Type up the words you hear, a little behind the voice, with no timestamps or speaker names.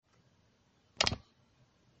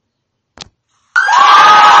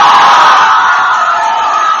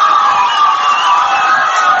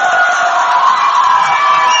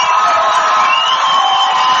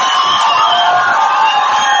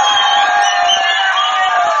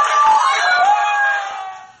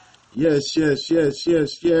Yes.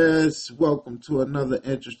 Welcome to another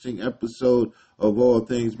interesting episode of All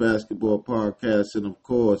Things Basketball Podcast. And of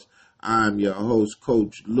course, I'm your host,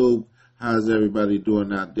 Coach Luke. How's everybody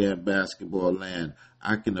doing out there in basketball land?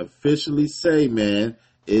 I can officially say, man,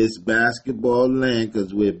 it's basketball land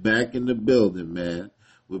because we're back in the building, man.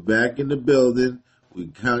 We're back in the building. We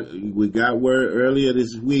got word earlier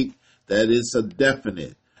this week that it's a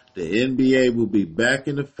definite. The NBA will be back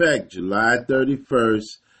in effect July 31st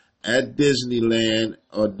at Disneyland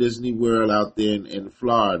or Disney World out there in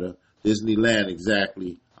Florida. Disneyland,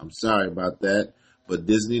 exactly. I'm sorry about that. But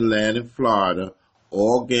Disneyland in Florida.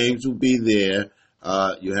 All games will be there.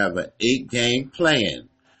 You have an 8-game plan.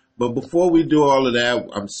 But before we do all of that,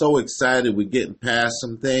 I'm so excited. We're getting past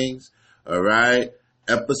some things. All right.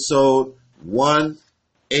 Episode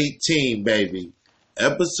 118, baby.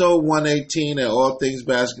 Episode 118 at All Things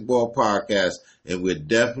Basketball Podcast. And we're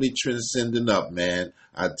definitely transcending up, man.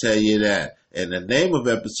 I tell you that. And the name of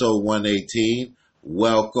episode 118,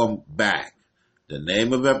 welcome back. The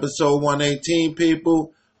name of episode 118,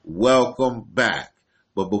 people, welcome back.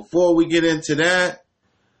 But before we get into that,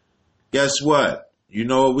 guess what? You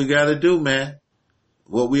know what we got to do, man.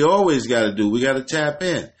 What we always got to do, we got to tap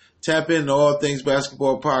in. Tap into All Things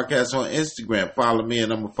Basketball Podcast on Instagram. Follow me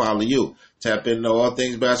and I'm going to follow you. Tap into All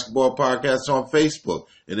Things Basketball Podcast on Facebook.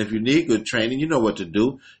 And if you need good training, you know what to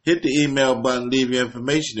do. Hit the email button, leave your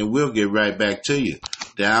information, and we'll get right back to you.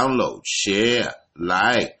 Download, share,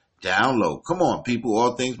 like, download. Come on, people.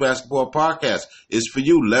 All Things Basketball Podcast is for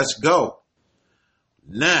you. Let's go.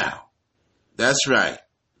 Now, that's right.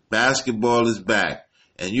 Basketball is back.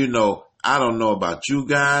 And you know, I don't know about you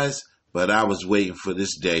guys, but I was waiting for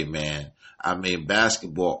this day, man. I mean,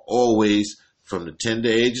 basketball always, from the tender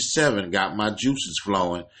age of 7, got my juices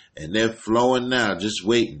flowing, and they're flowing now, just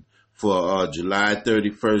waiting for July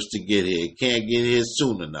 31st to get here. It can't get here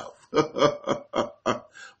soon enough.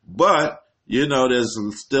 But, you know, there's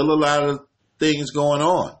still a lot of things going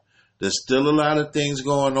on. There's still a lot of things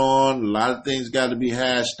going on. A lot of things got to be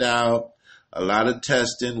hashed out. A lot of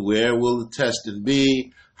testing. Where will the testing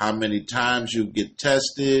be? How many times you get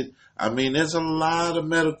tested? I mean, there's a lot of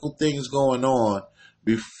medical things going on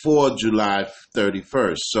before July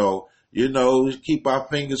 31st. So, you know, keep our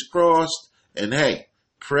fingers crossed. And, hey,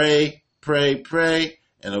 pray.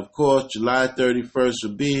 And, of course, July 31st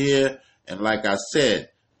will be here. And like I said,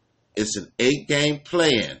 it's an 8-game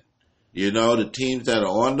plan. You know, the teams that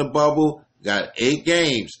are on the bubble got 8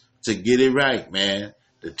 games to get it right, man.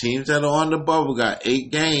 The teams that are on the bubble got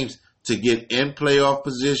 8 games to get in playoff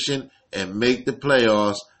position and make the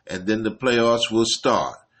playoffs, and then the playoffs will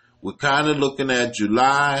start. We're kind of looking at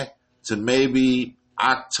July to maybe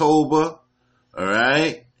October, all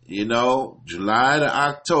right? You know, July to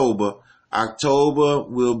October. October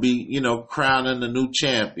will be, you know, crowning the new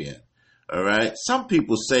champion, all right? Some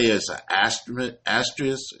people say it's an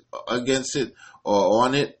asterisk against it or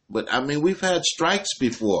on it, but, I mean, we've had strikes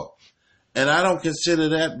before, and I don't consider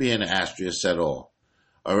that being an asterisk at all,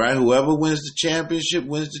 all right? Whoever wins the championship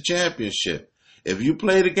wins the championship. If you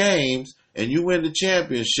play the games and you win the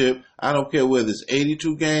championship, I don't care whether it's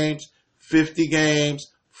 82 games, 50 games,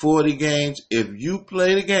 40 games. If you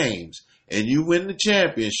play the games and you win the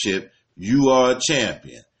championship, you are a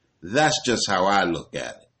champion. That's just how I look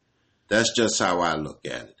at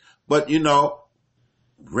it. But, you know,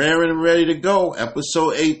 raring and ready to go.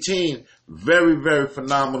 Episode 18. Very, very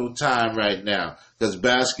phenomenal time right now because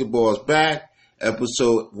basketball is back.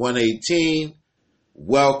 Episode 118.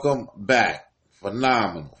 Welcome back.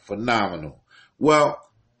 Phenomenal. Well,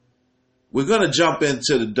 we're going to jump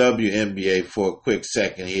into the WNBA for a quick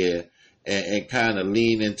second here and kind of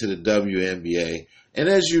lean into the WNBA. And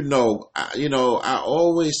as you know, I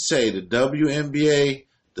always say the WNBA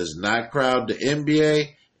does not crowd the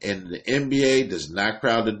NBA and the NBA does not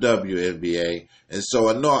crowd the WNBA. And so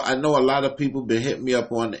I know a lot of people been hitting me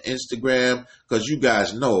up on the Instagram because you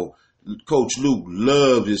guys know Coach Luke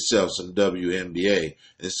loves himself some WNBA.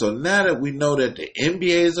 And so now that we know that the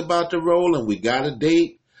NBA is about to roll and we got a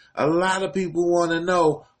date, a lot of people want to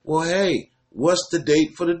know, well, hey, what's the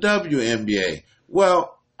date for the WNBA?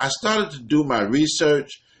 Well, I started to do my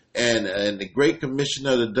research, and the great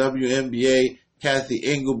commissioner of the WNBA, Kathy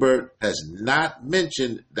Engelbert, has not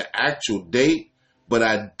mentioned the actual date, but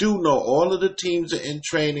I do know all of the teams are in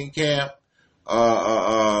training camp.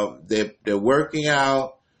 They're working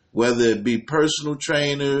out, whether it be personal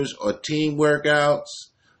trainers or team workouts,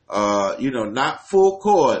 not full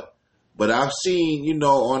court, but I've seen,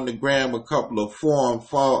 on the gram a couple of four on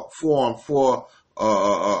four,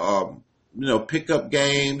 pickup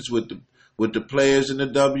games with the players in the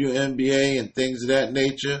WNBA and things of that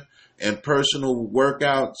nature, and personal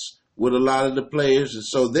workouts with a lot of the players, and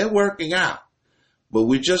so they're working out. But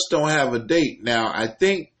we just don't have a date. Now, I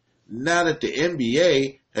think now that the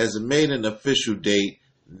NBA has made an official date,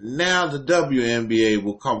 now the WNBA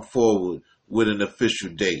will come forward with an official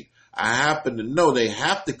date. I happen to know they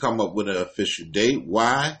have to come up with an official date.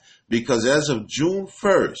 Why? Because as of June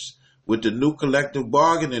 1st, with the new collective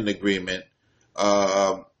bargaining agreement,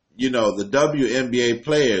 the WNBA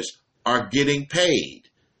players are getting paid.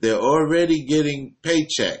 They're already getting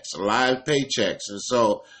paychecks, live paychecks. And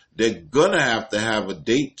so they're going to have a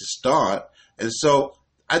date to start. And so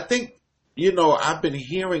I think, I've been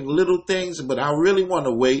hearing little things, but I really want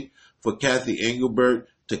to wait for Kathy Engelbert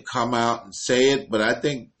to come out and say it. But I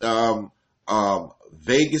think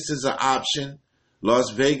Vegas is an option. Las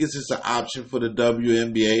Vegas is an option for the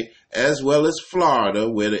WNBA, as well as Florida,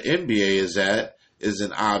 where the NBA is at, is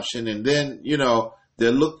an option. And then,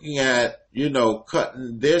 they're looking at,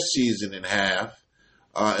 cutting their season in half.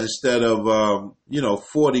 Instead of,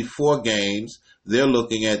 44 games, they're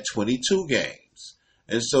looking at 22 games.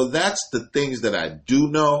 And so that's the things that I do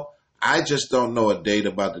know. I just don't know a date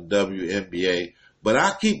about the WNBA. But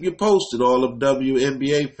I'll keep you posted, all of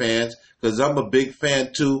WNBA fans, because I'm a big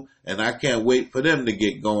fan too, and I can't wait for them to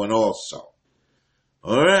get going also.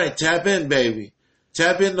 All right, tap in, baby.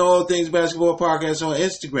 Tap into All Things Basketball Podcast on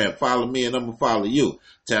Instagram. Follow me and I'm going to follow you.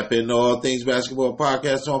 Tap into All Things Basketball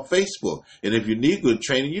Podcast on Facebook. And if you need good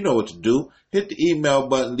training, you know what to do. Hit the email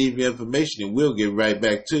button, leave your information, and we'll get right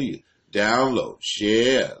back to you. Download,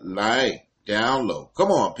 share, like, download.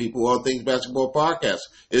 Come on, people. All Things Basketball Podcast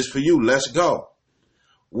is for you. Let's go.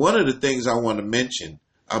 One of the things I want to mention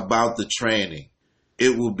about the training,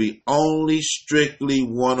 it will be only strictly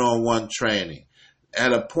one-on-one training.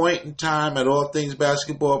 At a point in time at All Things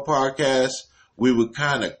Basketball Podcast, we would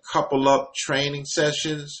kind of couple up training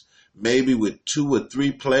sessions, maybe with 2 or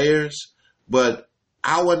 3 players. But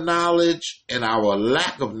our knowledge and our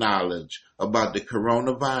lack of knowledge about the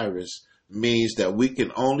coronavirus means that we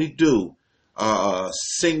can only do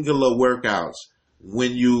singular workouts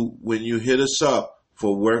when you hit us up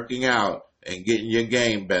for working out and getting your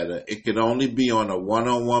game better. It can only be on a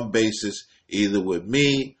one-on-one basis, either with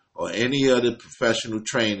me or any other professional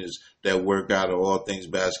trainers that work out at All Things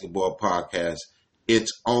Basketball Podcast.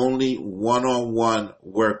 It's only one-on-one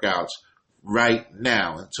workouts right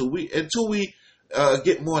now until we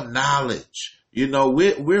get more knowledge.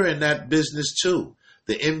 We're in that business too.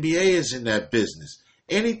 The NBA is in that business.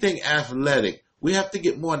 Anything athletic, we have to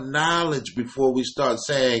get more knowledge before we start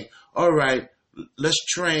saying, all right, let's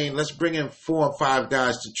train. Let's bring in 4 or 5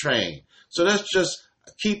 guys to train. So let's just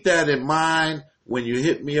keep that in mind when you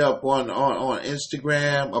hit me up on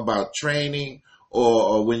Instagram about training,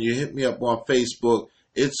 or when you hit me up on Facebook.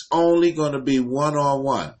 It's only going to be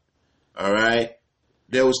one-on-one. All right.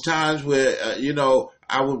 There was times where,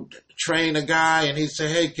 I would train a guy and he'd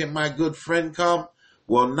say, hey, can my good friend come?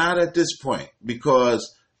 Well, not at this point,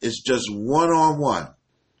 because it's just one-on-one.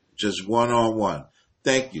 Just one-on-one.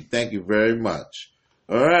 Thank you. Thank you very much.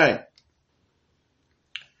 All right.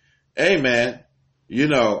 Hey, man,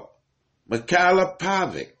 Mikhaila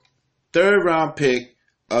Pavic, 3rd round pick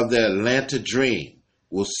of the Atlanta Dream,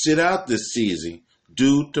 will sit out this season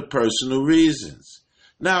due to personal reasons.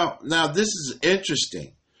 Now this is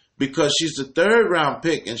interesting because she's the 3rd round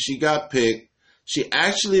pick and she got picked. She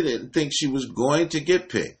actually didn't think she was going to get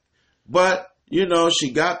picked, but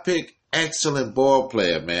she got picked. Excellent ball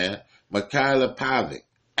player, man. Mikhaila Pavic,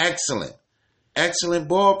 excellent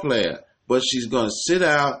ball player, but she's going to sit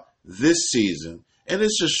out this season. And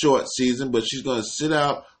it's a short season, but she's going to sit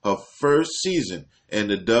out her first season in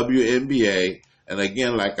the WNBA. And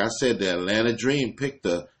again, like I said, the Atlanta Dream picked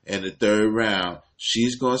her in the 3rd round.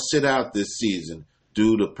 She's going to sit out this season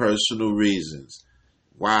due to personal reasons.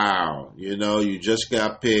 Wow. You just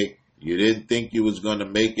got picked. You didn't think you was going to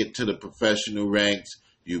make it to the professional ranks.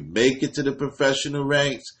 You make it to the professional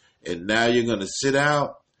ranks, and now you're going to sit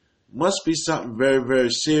out. Must be something very,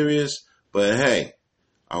 very serious. But hey,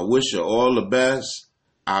 I wish her all the best.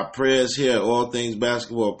 Our prayers here at All Things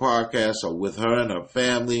Basketball Podcast are with her and her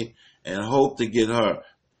family, and hope to get her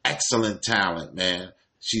excellent talent, man.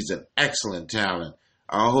 She's an excellent talent.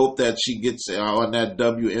 I hope that she gets on that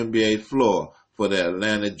WNBA floor for the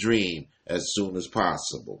Atlanta Dream as soon as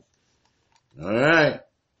possible. All right.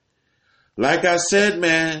 Like I said,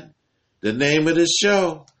 man, the name of the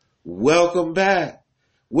show, welcome back.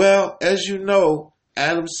 Well, as you know,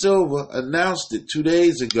 Adam Silver announced it 2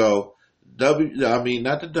 days ago. Not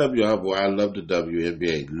the WNBA. I love the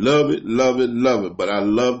WNBA. Love it. But I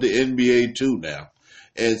love the NBA too now.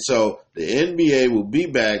 And so the NBA will be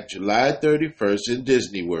back July 31st in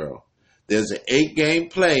Disney World. There's an 8-game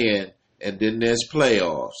play-in, and then there's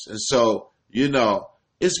playoffs. And so,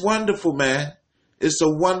 it's wonderful, man. It's a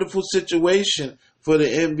wonderful situation for the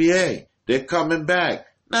NBA. They're coming back.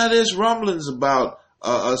 Now, there's rumblings about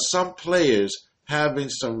some players having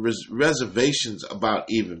some reservations about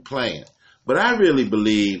even playing. But I really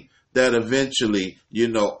believe that eventually,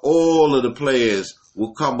 all of the players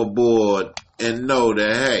will come aboard and know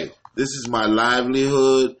that, hey, this is my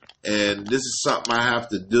livelihood and this is something I have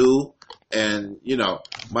to do. And,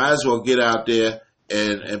 might as well get out there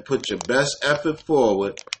and put your best effort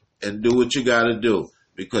forward and do what you got to do,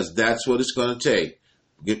 because that's what it's going to take.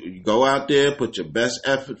 Go out there, put your best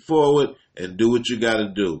effort forward, and do what you got to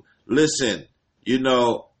do. Listen,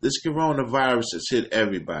 this coronavirus has hit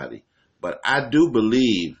everybody, but I do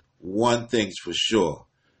believe one thing's for sure.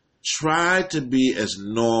 Try to be as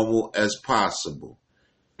normal as possible.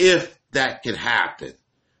 If that can happen,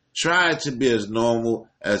 try to be as normal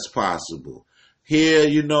as possible. Here,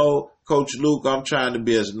 Coach Luke, I'm trying to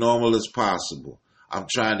be as normal as possible. I'm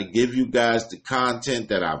trying to give you guys the content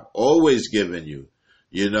that I've always given you,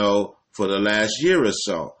 for the last year or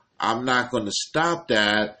so. I'm not going to stop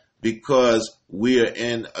that because we are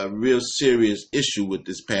in a real serious issue with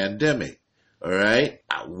this pandemic. All right?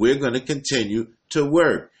 We're going to continue to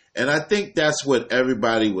work. And I think that's what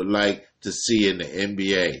everybody would like to see in the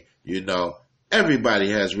NBA.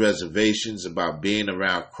 Everybody has reservations about being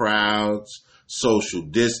around crowds, social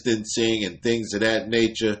distancing, and things of that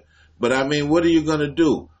nature. But what are you going to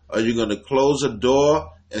do? Are you going to close a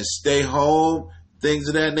door and stay home? Things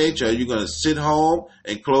of that nature. Are you going to sit home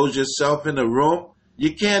and close yourself in a room?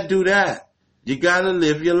 You can't do that. You got to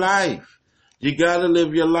live your life. You got to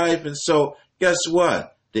live your life. And so, guess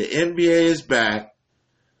what? The NBA is back.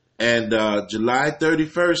 And July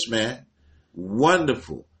 31st, man,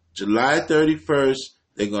 wonderful. July 31st,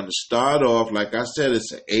 they're going to start off. Like I said,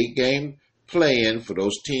 it's an 8-game play-in for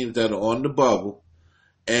those teams that are on the bubble.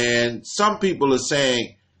 And some people are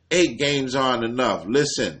saying 8 games aren't enough.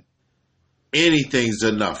 Listen, anything's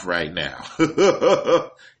enough right now.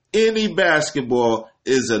 Any basketball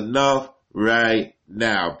is enough right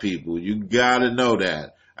now, people. You got to know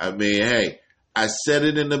that. Hey, I said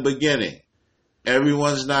it in the beginning.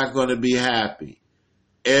 Everyone's not going to be happy.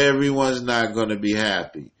 Everyone's not going to be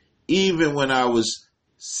happy. Even when I was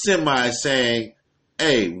saying,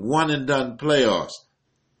 hey, one and done playoffs,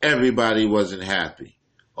 everybody wasn't happy.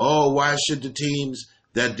 Oh, why should the teams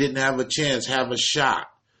that didn't have a chance have a shot?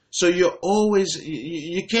 So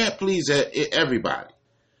you can't please everybody.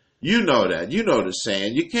 You know that. You know the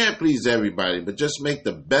saying. You can't please everybody, but just make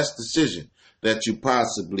the best decision that you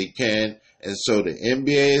possibly can. And so the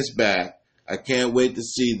NBA is back. I can't wait to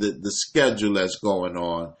see the schedule that's going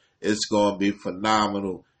on. It's going to be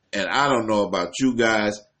phenomenal. And I don't know about you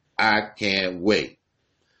guys. I can't wait.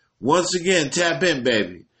 Once again, tap in,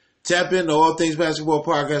 baby. Tap into All Things Basketball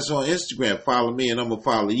Podcast on Instagram. Follow me and I'm going to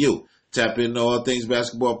follow you. Tap into All Things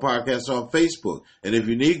Basketball Podcast on Facebook. And if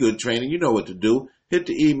you need good training, you know what to do. Hit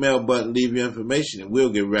the email button, leave your information, and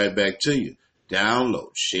we'll get right back to you.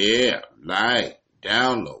 Download, share, like,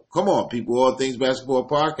 download. Come on, people. All Things Basketball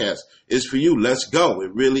Podcast is for you. Let's go.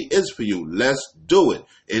 It really is for you. Let's do it.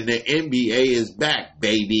 And the NBA is back,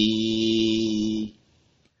 baby.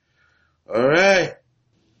 All right.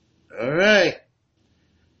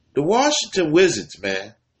 The Washington Wizards,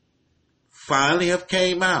 man, finally have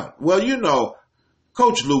came out. Well,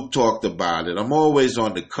 Coach Luke talked about it. I'm always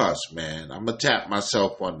on the cusp, man. I'm going to tap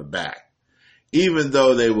myself on the back. Even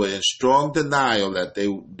though they were in strong denial that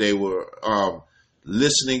they were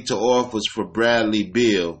listening to offers for Bradley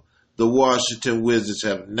Beal, the Washington Wizards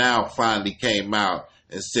have now finally came out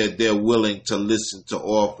and said they're willing to listen to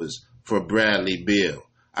offers for Bradley Beal.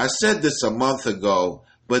 I said this a month ago,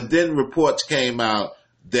 but then reports came out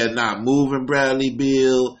they're not moving Bradley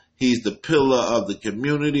Beal. He's the pillar of the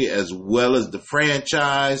community as well as the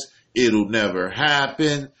franchise. It'll never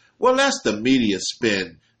happen. Well, that's the media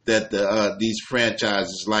spin that these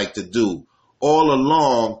franchises like to do. All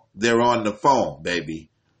along, they're on the phone,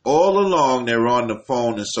 baby. All along, they're on the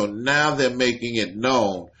phone. And so now they're making it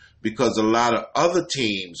known because a lot of other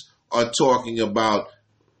teams are talking about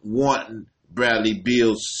wanting Bradley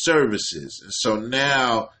Beal's services. And so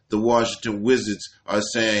now the Washington Wizards are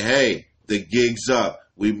saying, hey, the gig's up.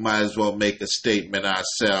 We might as well make a statement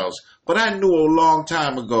ourselves. But I knew a long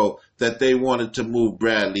time ago that they wanted to move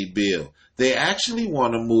Bradley Beal. They actually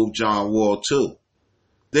want to move John Wall too.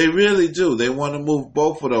 They really do. They want to move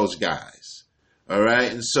both of those guys. All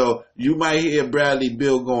right. And so you might hear Bradley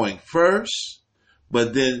Beal going first,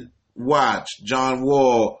 but then watch, John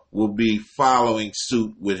Wall will be following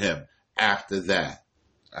suit with him after that.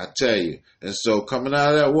 I tell you. And so coming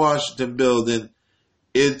out of that Washington building,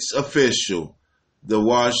 It's official. The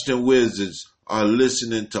Washington Wizards are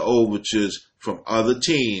listening to overtures from other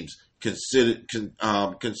teams concerning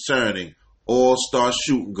all-star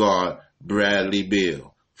shooting guard Bradley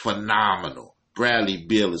Beal. Phenomenal. Bradley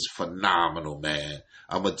Beal is phenomenal, man.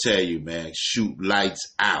 I'm going to tell you, man, shoot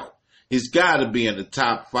lights out. He's got to be in the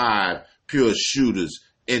top 5 pure shooters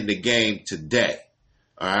in the game today.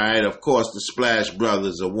 All right. Of course, the Splash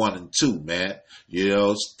Brothers are 1 and 2, man. You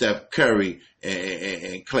know, Steph Curry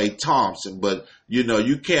and Klay Thompson. But, you know,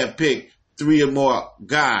 you can't pick 3 or more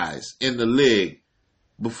guys in the league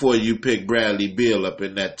before you pick Bradley Beal up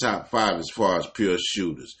in that top 5 as far as pure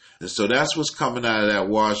shooters. And so that's what's coming out of that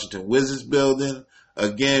Washington Wizards building.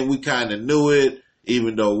 Again, we kind of knew it,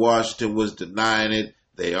 even though Washington was denying it.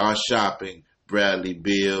 They are shopping Bradley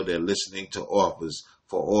Beal. They're listening to offers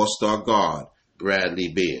for all-star guard Bradley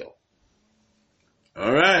Beal.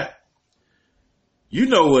 All right. You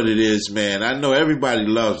know what it is, man. I know everybody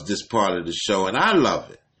loves this part of the show, and I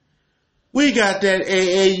love it. We got that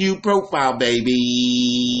AAU profile, baby.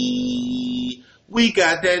 We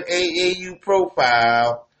got that AAU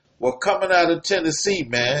profile. Well, coming out of Tennessee,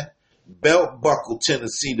 man. Belt Buckle,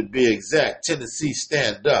 Tennessee, to be exact. Tennessee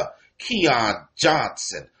stand up. Keon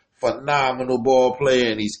Johnson, phenomenal ball player,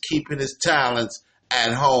 and he's keeping his talents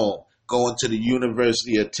at home. Going to the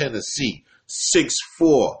University of Tennessee.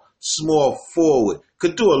 6'4", small forward.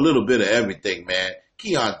 Could do a little bit of everything, man.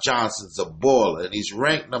 Keon Johnson's a baller, and he's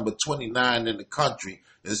ranked number 29 in the country.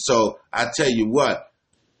 And so I tell you what,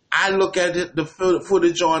 I look at the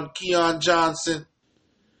footage on Keon Johnson.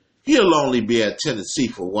 He'll only be at Tennessee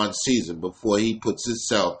for 1 season before he puts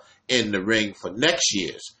himself in the ring for next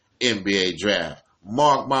year's NBA draft.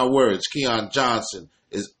 Mark my words, Keon Johnson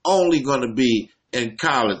is only going to be in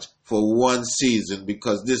college for 1 season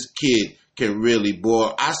because this kid can really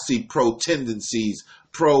ball. I see pro tendencies,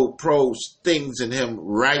 pro things in him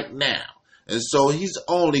right now. And so he's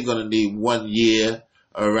only going to need 1 year,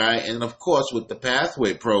 all right? And, of course, with the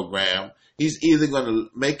Pathway program, he's either going to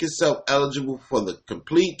make himself eligible for the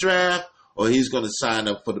complete draft or he's going to sign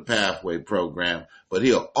up for the Pathway program. But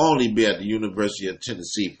he'll only be at the University of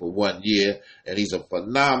Tennessee for 1 year, and he's a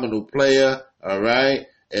phenomenal player, all right?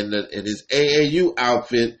 And his AAU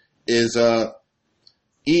outfit is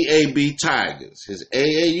EAB Tigers. His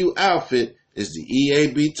AAU outfit is the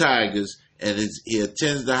EAB Tigers, and he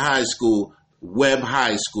attends the high school, Webb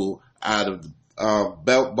High School, out of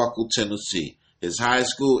Belt Buckle, Tennessee. His high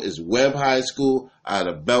school is Webb High School out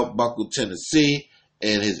of Belt Buckle, Tennessee,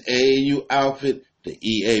 and his AAU outfit, the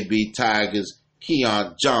EAB Tigers.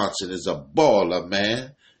 Keon Johnson is a baller,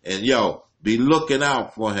 man. And, yo, be looking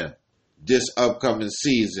out for him. This upcoming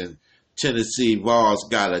season, Tennessee Vols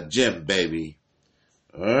got a gem, baby.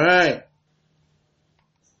 All right.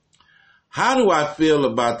 How do I feel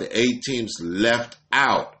about the 8 teams left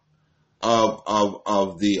out of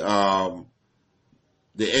the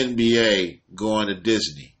NBA going to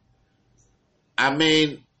Disney? I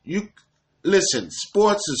mean, listen,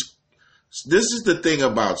 this is the thing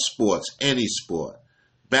about sports, any sport,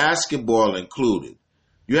 basketball included.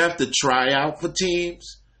 You have to try out for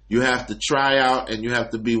teams. You have to try out, and you have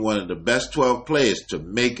to be one of the best 12 players to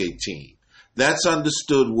make a team. That's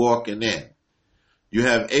understood walking in. You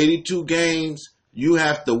have 82 games. You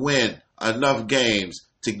have to win enough games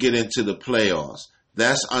to get into the playoffs.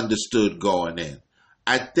 That's understood going in.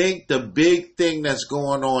 I think the big thing that's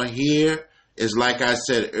going on here is, like I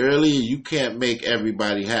said earlier, you can't make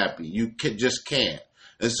everybody happy. You just can't.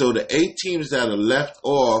 And so the 8 teams that are left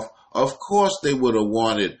off, of course they would have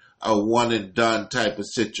wanted a one-and-done type of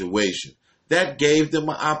situation. That gave them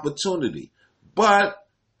an opportunity. But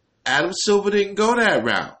Adam Silver didn't go that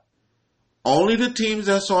route. Only the teams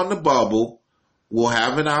that's on the bubble will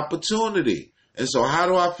have an opportunity. And so how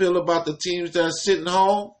do I feel about the teams that are sitting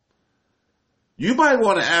home? You might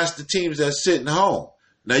want to ask the teams that are sitting home.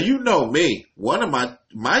 Now, you know me. One of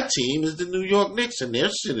my team is the New York Knicks, and they're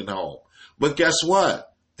sitting home. But guess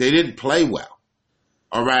what? They didn't play well.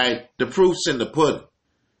 All right? The proof's in the pudding.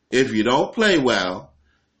 If you don't play well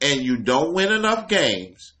and you don't win enough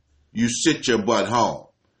games, you sit your butt home.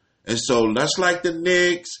 And so that's like the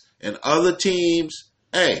Knicks and other teams.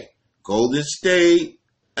 Hey, Golden State.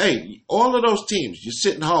 Hey, all of those teams, you're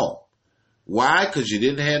sitting home. Why? Because you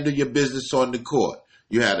didn't handle your business on the court.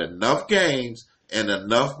 You had enough games and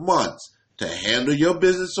enough months to handle your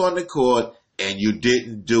business on the court, and you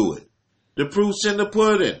didn't do it. The proof's in the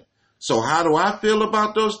pudding. So how do I feel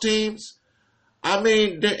about those teams? I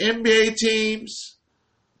mean, the NBA teams,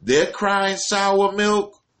 they're crying sour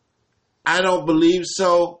milk. I don't believe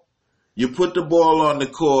so. You put the ball on the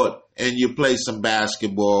court and you play some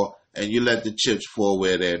basketball and you let the chips fall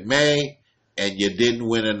where they may. and you didn't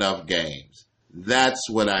win enough games. That's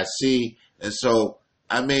what I see. And so,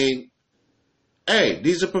 I mean, hey,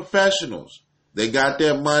 these are professionals. They got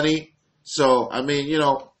their money. So, I mean,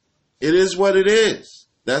 it is what it is.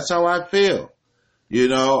 That's how I feel.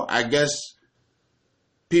 I guess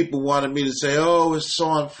people wanted me to say, oh, it's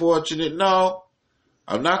so unfortunate. No,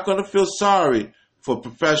 I'm not going to feel sorry for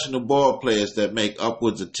professional ball players that make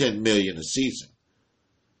upwards of $10 million a season.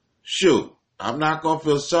 Shoot, I'm not going to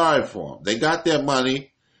feel sorry for them. They got their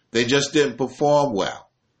money. They just didn't perform well.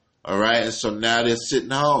 All right. And so now they're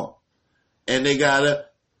sitting home and they got to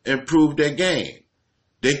improve their game.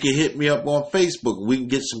 They can hit me up on Facebook. We can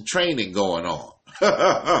get some training going on.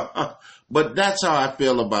 But that's how I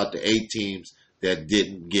feel about the 8 teams that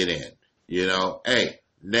didn't get in. Hey,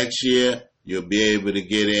 next year you'll be able to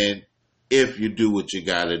get in if you do what you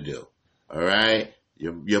got to do. All right?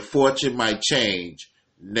 Your fortune might change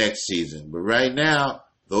next season. But right now,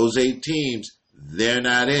 those 8 teams, they're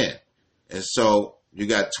not in. And so you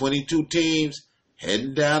got 22 teams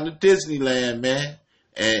heading down to Disneyland, man.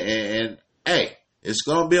 And hey, it's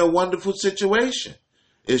going to be a wonderful situation.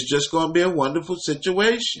 It's just going to be a wonderful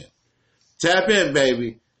situation. Tap in,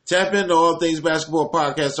 baby. Tap into All Things Basketball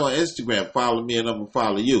Podcast on Instagram. Follow me and I'm going to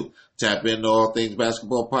follow you. Tap into All Things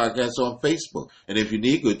Basketball Podcast on Facebook. And if you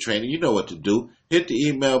need good training, you know what to do. Hit the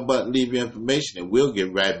email button, leave your information, and we'll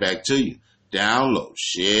get right back to you. Download,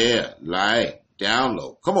 share, like,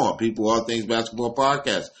 download. Come on, people. All Things Basketball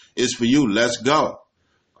Podcast is for you. Let's go.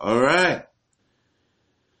 All right.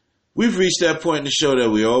 We've reached that point in the show that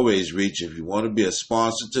we always reach. If you want to be a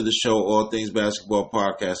sponsor to the show, All Things Basketball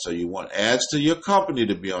Podcast, or you want ads to your company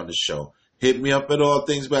to be on the show, hit me up at All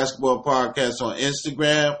Things Basketball Podcast on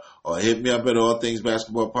Instagram, or hit me up at All Things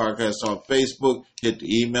Basketball Podcast on Facebook. Hit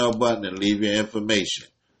the email button and leave your information.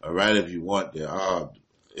 All right, if you want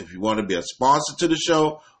to be a sponsor to the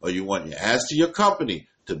show, or you want your ads to your company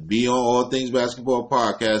to be on All Things Basketball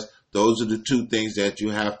Podcast, those are the 2 things that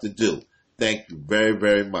you have to do. Thank you very,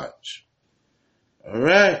 very much. All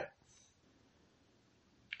right.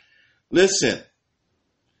 Listen,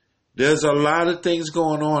 there's a lot of things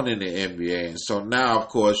going on in the NBA. And so now, of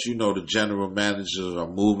course, the general managers are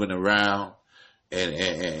moving around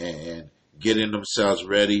and getting themselves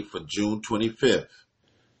ready for June 25th.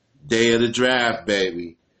 Day of the draft,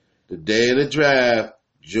 baby. The day of the draft,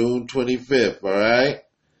 June 25th, all right?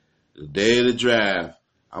 The day of the draft.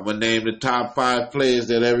 I'm going to name the top 5 players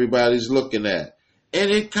that everybody's looking at. And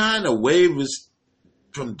it kind of wavers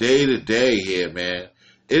from day to day here, man.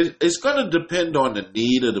 It's going to depend on the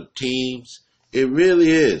need of the teams. It really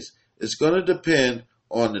is. It's going to depend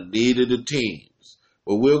on the need of the teams.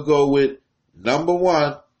 But we'll go with number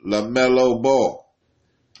 1, LaMelo Ball.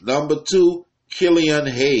 Number 2, Killian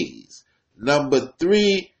Hayes. Number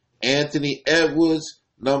 3, Anthony Edwards.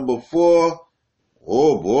 Number 4,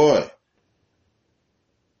 oh boy,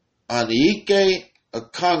 Onyeka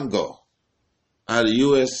Okongwu out of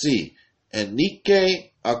USC.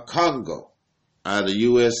 Onyeka Okongwu out of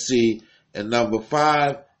USC. And number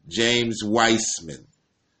 5, James Wiseman.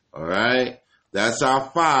 All right? That's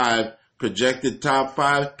our 5 projected top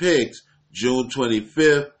 5 picks, June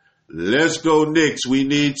 25th. Let's go, Knicks. We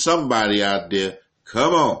need somebody out there.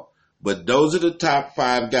 Come on. But those are the top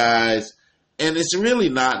 5 guys. And it's really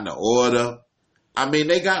not in the order. I mean,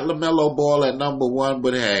 they got LaMelo Ball at number 1,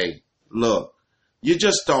 but hey, look, you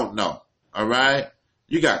just don't know, all right?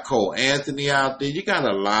 You got Cole Anthony out there. You got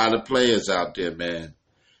a lot of players out there, man.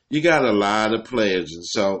 You got a lot of players. And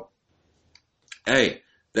so, hey,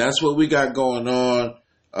 that's what we got going on.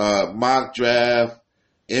 Mock draft,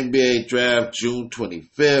 NBA draft, June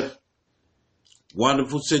 25th.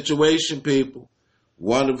 Wonderful situation, people.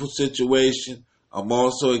 Wonderful situation. I'm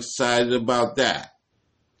also excited about that.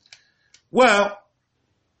 Well,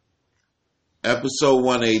 episode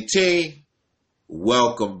 118,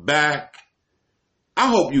 welcome back. I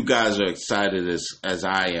hope you guys are excited as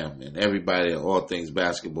I am, and everybody at All Things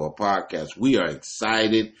Basketball Podcast. We are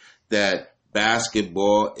excited that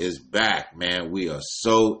basketball is back, man. We are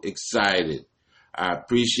so excited. I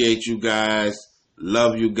appreciate you guys.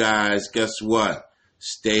 Love you guys. Guess what?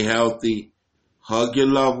 Stay healthy. Hug your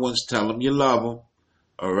loved ones. Tell them you love them.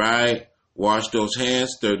 All right? Wash those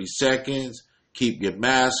hands 30 seconds. Keep your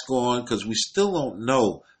mask on because we still don't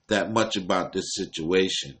know that much about this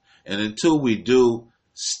situation. And until we do,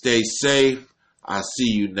 stay safe. I'll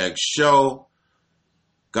see you next show.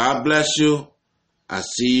 God bless you. I'll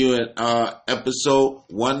see you in episode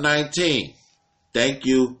 119. Thank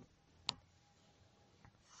you.